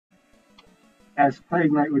as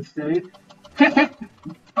Plague Knight would say.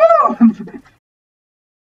 Boom!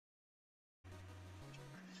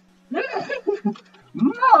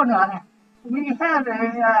 Mona, we have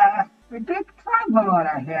a big problem on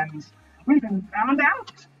our hands. We've been found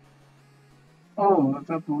out. Oh,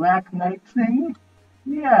 the Black Knight thing?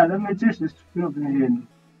 Yeah, the Magicians filled me in.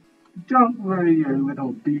 Don't worry your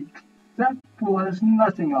little beak. That fool has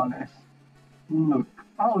nothing on us. Look,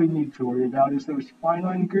 all we need to worry about is those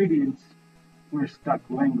final ingredients. We're stuck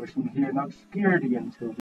languishing here in obscurity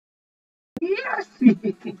until... Yes!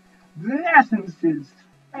 The essences!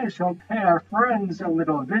 I shall pay our friends a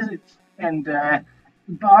little visit and,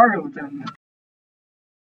 borrow them.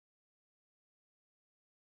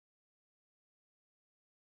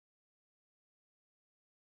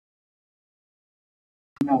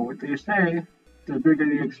 You know what they say, the bigger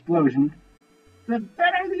the explosion, the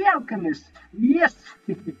better the alchemist. Yes!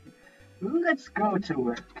 Let's go to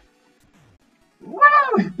work.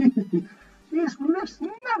 Wow! These lips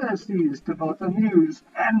never cease to both amuse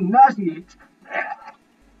and nauseate.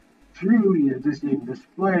 Truly a dizzying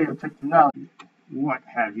display of technology. What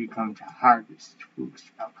have you come to harvest,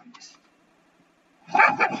 foolish alchemist?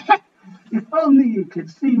 If only you could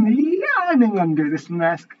see me yawning under this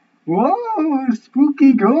mask. Whoa,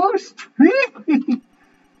 spooky ghost! A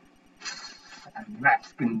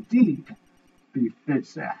mask indeed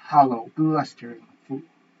befits a hollow, blustering fool.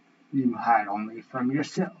 You hide only from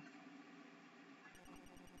yourself.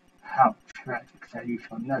 How tragic that you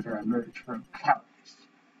shall never emerge from cowardice.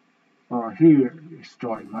 For here your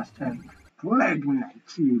story must end. Plague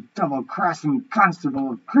Knight, you double-crossing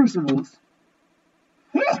constable of crucibles!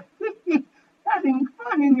 Having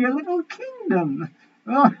fun in your little kingdom!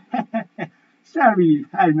 Oh, sorry,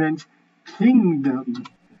 I meant kingdom.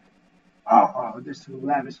 Oh, this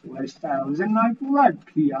lavish lifestyle is in my blood,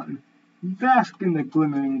 peon. Bask in the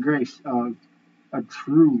glimmering grace of a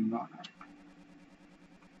true monarch.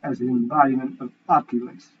 As an embodiment of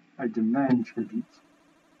opulence, I demand tribute.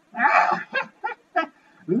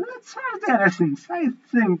 Let's have that essence. I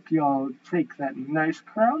think you'll take that nice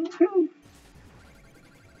crown too.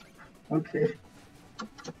 Okay.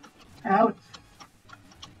 Out.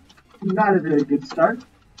 Not a very good start.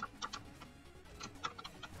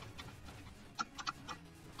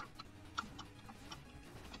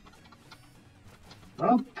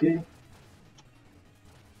 Okay.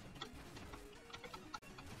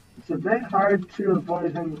 It's a bit hard to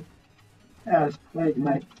avoid him as Plague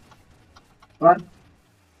Knight, but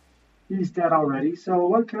he's dead already, so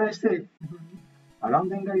what can I say? I don't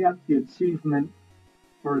think I got the achievement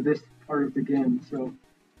for this part of the game, so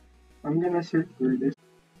I'm gonna sit through this.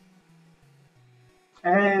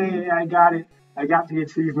 Hey, I got it. I got the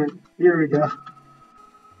achievement. Here we go.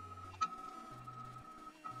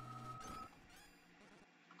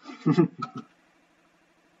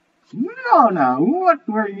 Nona, what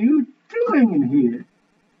were you doing in here?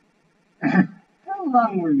 How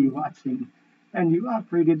long were you watching? And you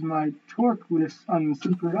operated my torqueless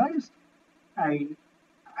unsupervised? I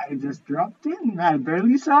just dropped in. I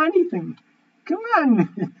barely saw anything. Come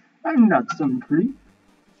on, I'm not some creep.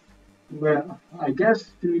 Well, I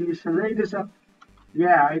guess the charade is up.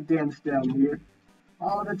 Yeah, I dance down here.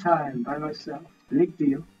 All the time, by myself. Big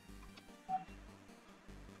deal.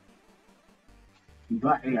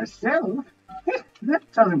 By yourself?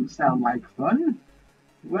 That doesn't sound like fun.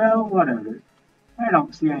 Well, whatever. I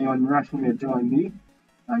don't see anyone rushing to join me.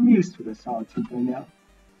 I'm used to the solitude by now.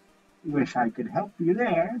 Wish I could help you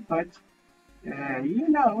there, but, you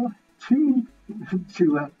know, too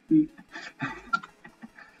upbeat.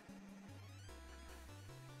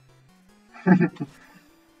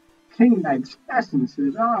 King Knight's essence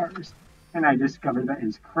is ours, and I discovered that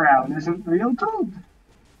his crown isn't real gold.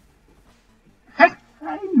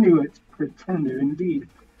 I knew it, pretender indeed.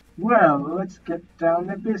 Well, let's get down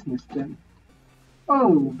to business then.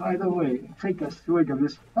 Oh, by the way, take a swig of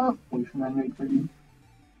this health potion I made for you.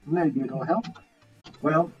 Maybe it'll help.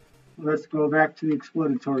 Well, let's go back to the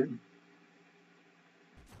explodatorium.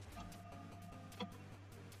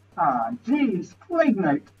 Geez, Plague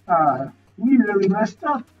Knight, we really messed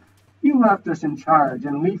up. You left us in charge,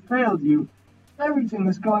 and we failed you. Everything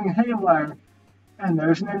is going haywire, and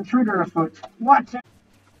there's an intruder afoot. Watch out!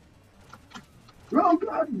 Oh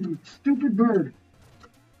God, you stupid bird!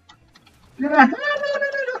 Get out!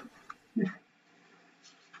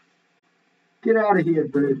 Get out of here,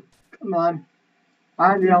 bird! Come on!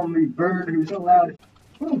 I'm the only bird who's allowed.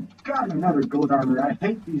 Oh God, another gold armor! I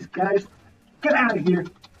hate these guys. Get out of here!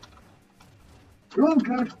 Oh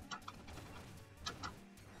God!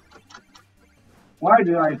 Why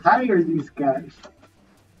did I hire these guys?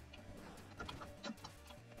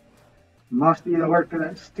 Must be the work of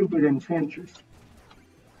that stupid enchantress.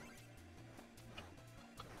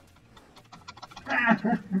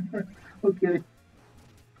 Okay.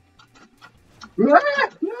 No, no,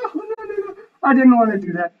 no, no. I didn't want to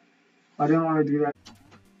do that. I didn't want to do that.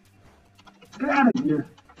 Get out of here,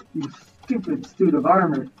 you stupid suit of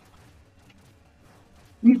armor.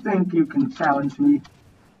 You think you can challenge me?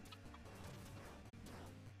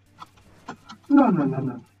 No, no, no,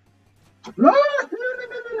 no. No, no, no,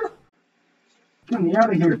 no, no. Get me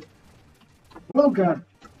out of here. Oh, God.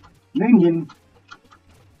 Minion.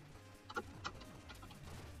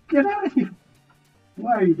 Get out of here.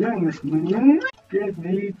 Why are you doing this, minion? Give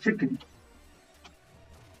me chicken.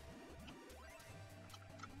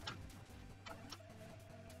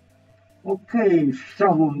 Okay,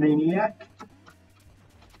 shovel maniac.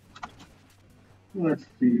 Let's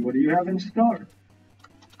see, what do you have in store?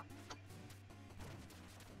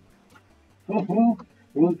 Oh,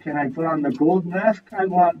 well, can I put on the gold mask? I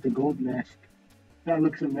want the gold mask. That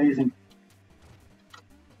looks amazing.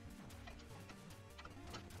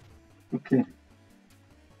 Okay.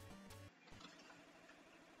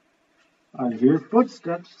 I hear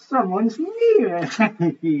footsteps. Someone's near.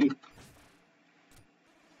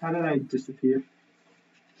 How did I disappear?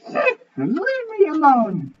 Leave me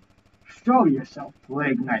alone. Show yourself,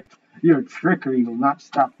 Plague Knight. Your trickery will not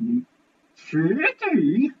stop me.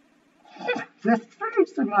 Trickery? Just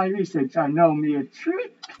thanks to my research, I know me a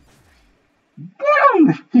trick.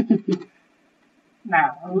 Boom!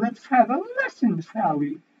 Now, let's have a lesson, shall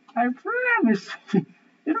we? I promise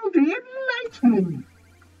it'll be enlightening.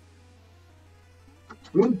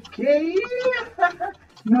 Okay.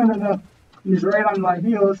 No, no, no. He's right on my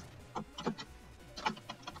heels.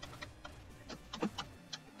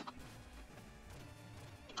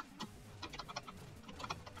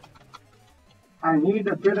 I need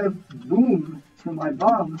a bit of boom to my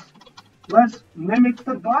bombs. Let's mimic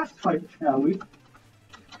the boss fight, shall we?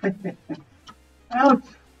 Ouch!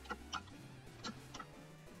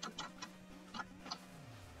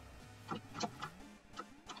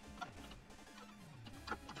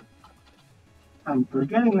 I'm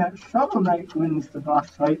forgetting that Shovel Knight wins the boss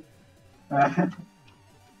fight.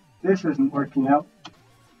 This isn't working out.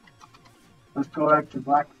 Let's go back to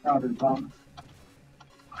Black Powder Bombs.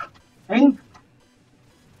 Hey,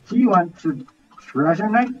 do you want to Treasure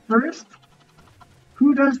Knight first?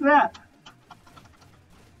 Who does that?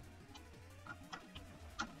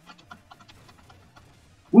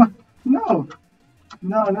 What? No!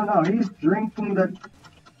 No, no, no, he's drinking the...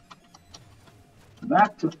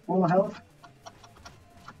 back to full health.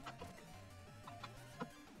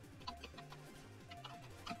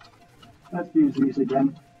 Let's use these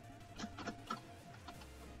again.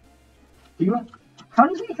 Do you want... How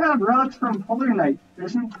does he have relics from Polar Knight?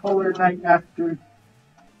 Isn't Polar Knight after...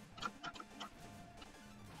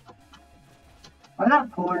 I thought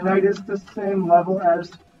Polar Knight is the same level as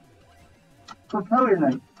Propeller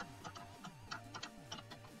Knight.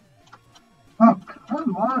 Oh,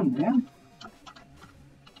 come on, man.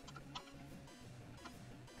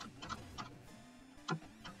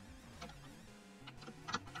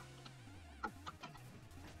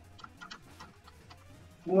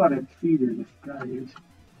 What a cheater this guy is.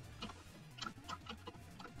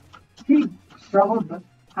 He shoveled the...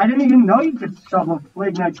 I didn't even know you could shovel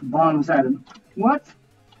Plague Knight's bombs at him. What?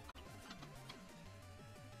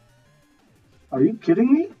 Are you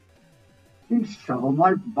kidding me? He shoveled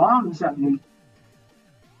my bombs at me.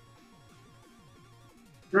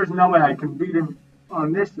 There's no way I can beat him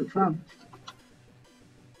on this attempt.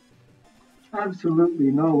 Absolutely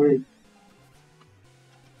no way.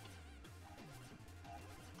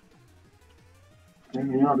 Get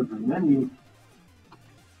me out of the menu.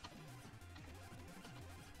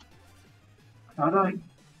 How do I...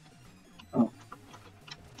 Oh.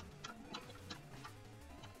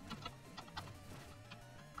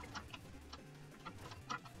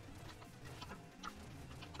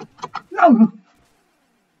 No!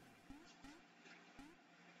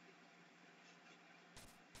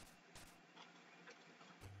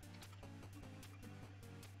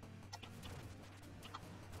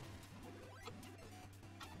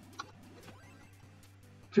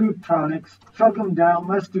 Two tonics. Chug them down.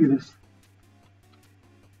 Let's do this.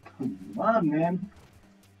 Come on, man.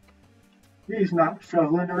 He's not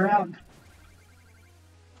shoveling around.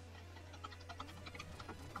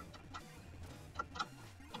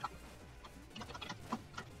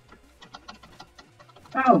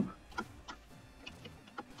 Oh!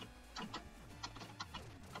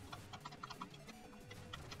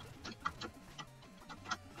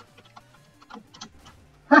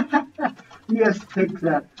 Yes, take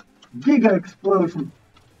that. Giga explosion.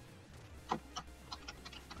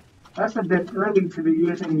 That's a bit early to be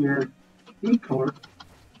using your E-core.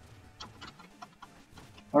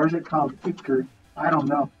 Or is it called Icker? I don't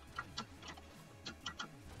know.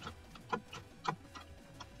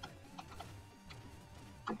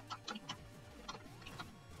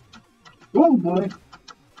 Oh boy.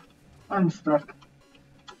 I'm stuck.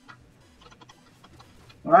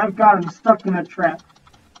 Well, I've got him stuck in a trap.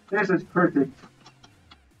 This is perfect.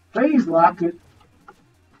 Please lock it.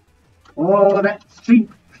 Oh, that cheap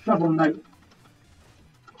Shovel Knight.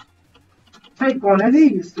 Take one of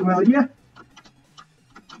these, will ya?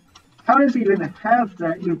 How does he even have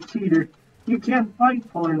that, you cheater? You can't fight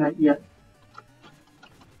Polar Knight yet.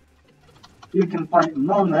 You can fight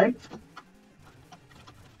Mole Knight.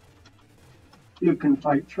 You can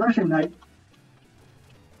fight Treasure Knight.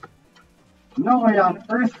 No way on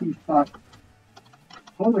earth he fought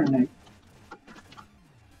Polar Knight.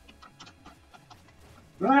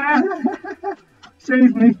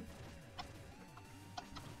 Save me.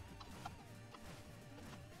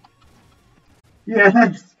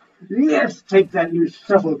 Yes. Yes, take that, you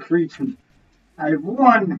shovel creature. I've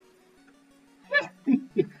won.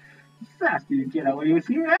 Faster you get away with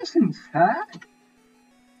your essence, huh?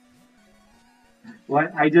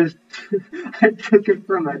 What? I just I took it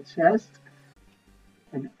from a chest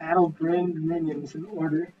and addle-brained minions in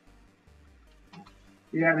order.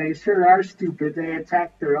 Yeah, they sure are stupid. They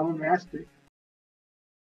attacked their own master.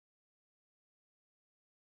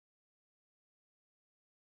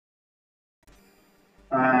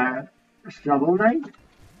 Shovel Knight?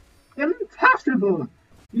 Impossible!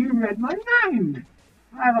 You read my mind!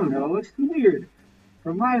 I don't know, it's weird.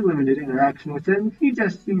 From my limited interaction with him, he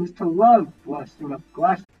just seems to love blasting up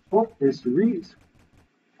glass. Oh, there's Reese.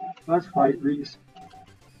 Let's fight Reese.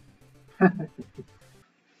 I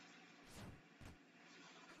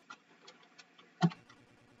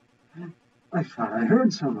thought I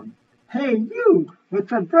heard someone. Hey, you! With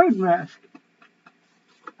the bird mask!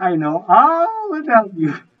 I know all about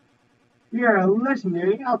you. You're a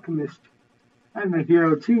legendary alchemist. I'm a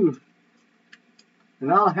hero too. And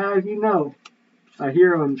I'll have you know, a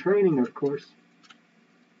hero in training, of course.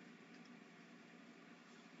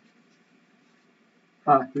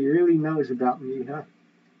 He really knows about me, huh?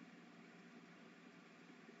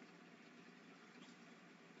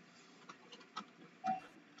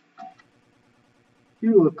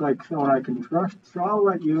 You look like someone I can trust, so I'll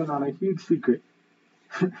let you in on a huge secret.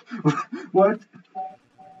 What?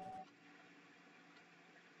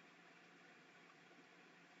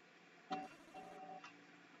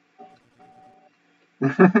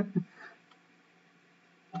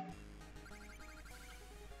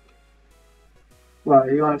 Well,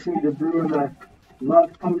 you want me to brew the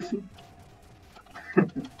love potion?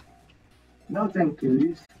 No thank you,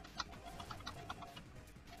 Reese.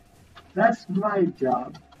 That's my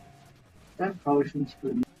job. That potion's for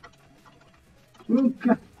me. Look,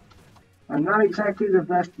 I'm not exactly the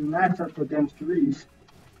best in matchup against Reese.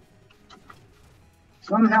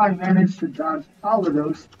 Somehow I managed to dodge all of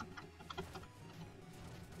those.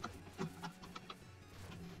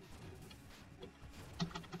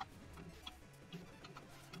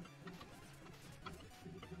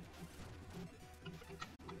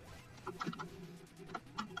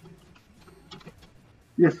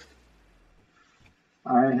 Yes,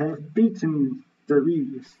 I have beaten the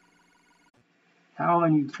Reese. How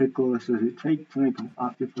many tickles does it take to make an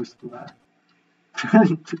octopus laugh?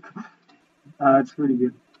 It's pretty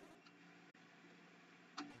good.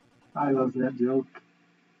 I love that joke.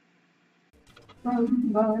 I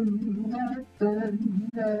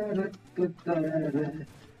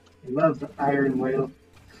love the Iron Whale.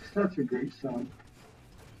 Such a great song.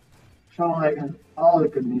 Song like all the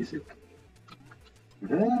good music.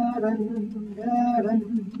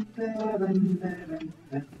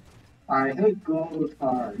 I hate gold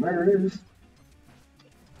farmers.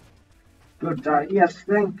 Good die. Yes,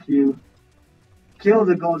 thank you. Kill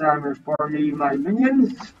the gold armor for me, my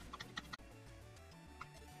minions.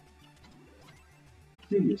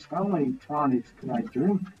 Jeez, how many tonics can I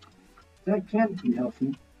drink? That can't be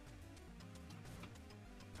healthy.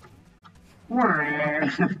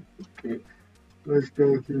 Okay, let's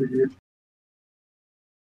go through here.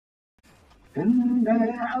 And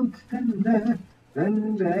I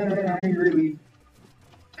really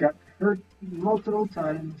got hurt multiple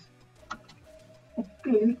times.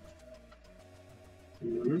 Okay,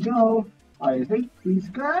 here we go. I hate these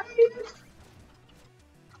guys.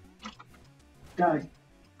 Die.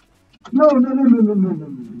 No, no, no, no, no, no, no,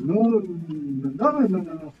 no, no, no, no,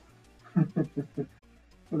 no, no.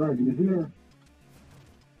 What do I do here?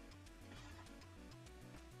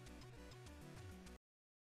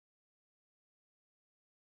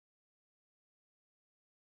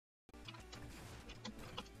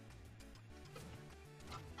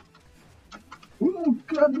 Oh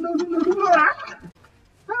God, no, no, no, no. Ah!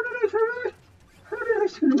 How did I survive? How did I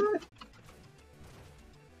survive?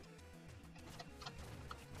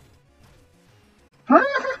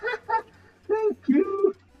 Thank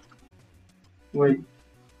you. Wait,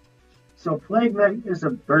 so Plague Knight is a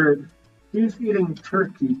bird. He's eating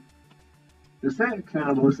turkey. Is that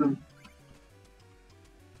cannibalism?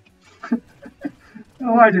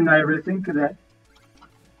 Oh, why didn't I ever think of that?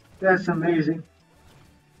 That's amazing.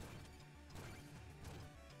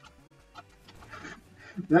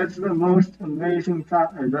 That's the most amazing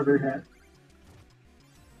thought I've ever had.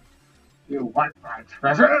 You want my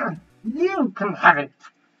treasure? You can have it.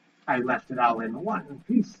 I left it all in one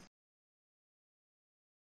piece.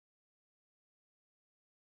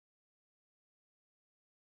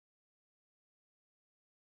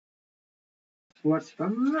 What's the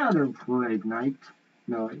matter, Plague Knight?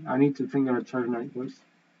 No, I need to think of a Treasure Knight voice.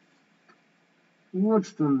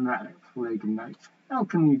 What's the matter, Plague Knight? How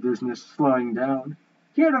can your business slowing down?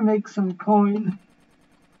 Here to make some coin?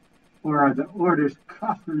 Or are the Order's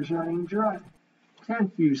coffers running dry?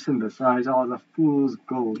 Can't you synthesize all the fool's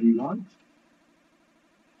gold you want?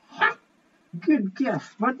 Ha! Good guess,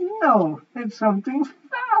 but no, it's something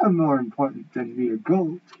far more important than mere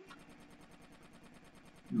gold.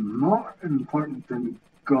 More important than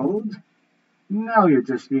gold? Now you're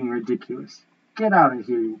just being ridiculous. Get out of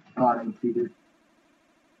here, you bottom feeder.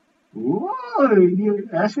 Whoa, your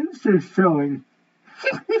essence is showing.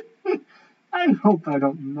 I hope I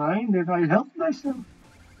don't mind if I help myself.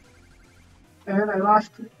 And I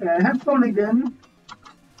lost a headphone again.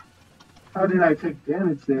 How did I take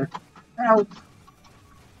damage there? Ouch.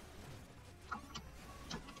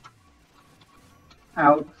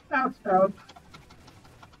 Ouch, ouch, ouch.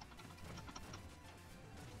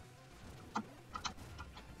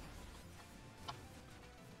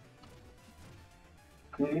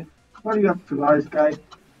 Okay, what are you up to, wise guy?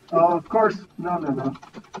 Oh, of course, no, no, no.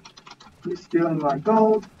 He's stealing my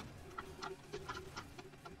gold.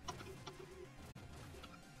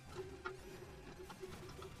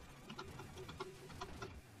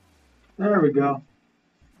 There we go.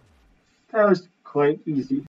 That was quite easy.